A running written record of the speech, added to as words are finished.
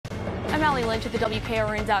I'm Allie Lynch at the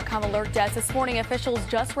WKRN.com alert desk. This morning, officials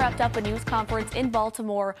just wrapped up a news conference in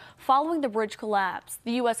Baltimore following the bridge collapse.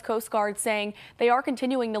 The U.S. Coast Guard saying they are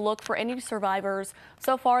continuing to look for any survivors.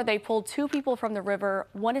 So far, they pulled 2 people from the river.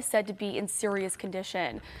 One is said to be in serious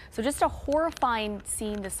condition. So just a horrifying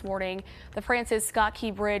scene this morning. The Francis Scott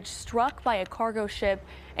Key Bridge struck by a cargo ship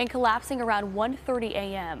and collapsing around 1:30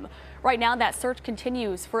 a.m. Right now, that search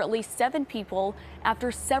continues for at least 7 people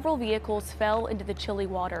after several vehicles fell into the chilly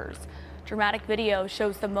waters. Dramatic video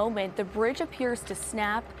shows the moment the bridge appears to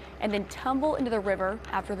snap and then tumble into the river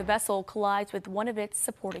after the vessel collides with one of its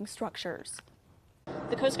supporting structures.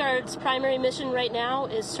 The Coast Guard's primary mission right now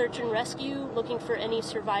is search and rescue, looking for any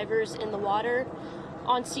survivors in the water.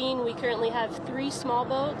 On scene, we currently have 3 small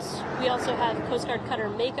boats. We also have Coast Guard cutter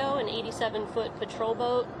Mako, an 87-foot patrol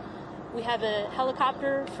boat. We have a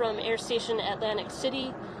helicopter from Air Station Atlantic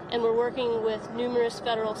City, and we're working with numerous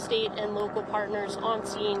federal, state, and local partners on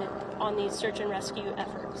scene on these search and rescue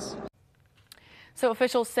efforts. So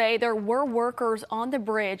officials say there were workers on the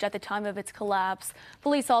bridge at the time of its collapse.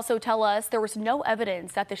 Police also tell us there was no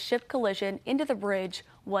evidence that the ship collision into the bridge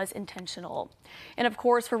was intentional. And of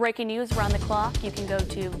course, for breaking news around the clock, you can go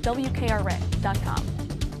to WKRN.com.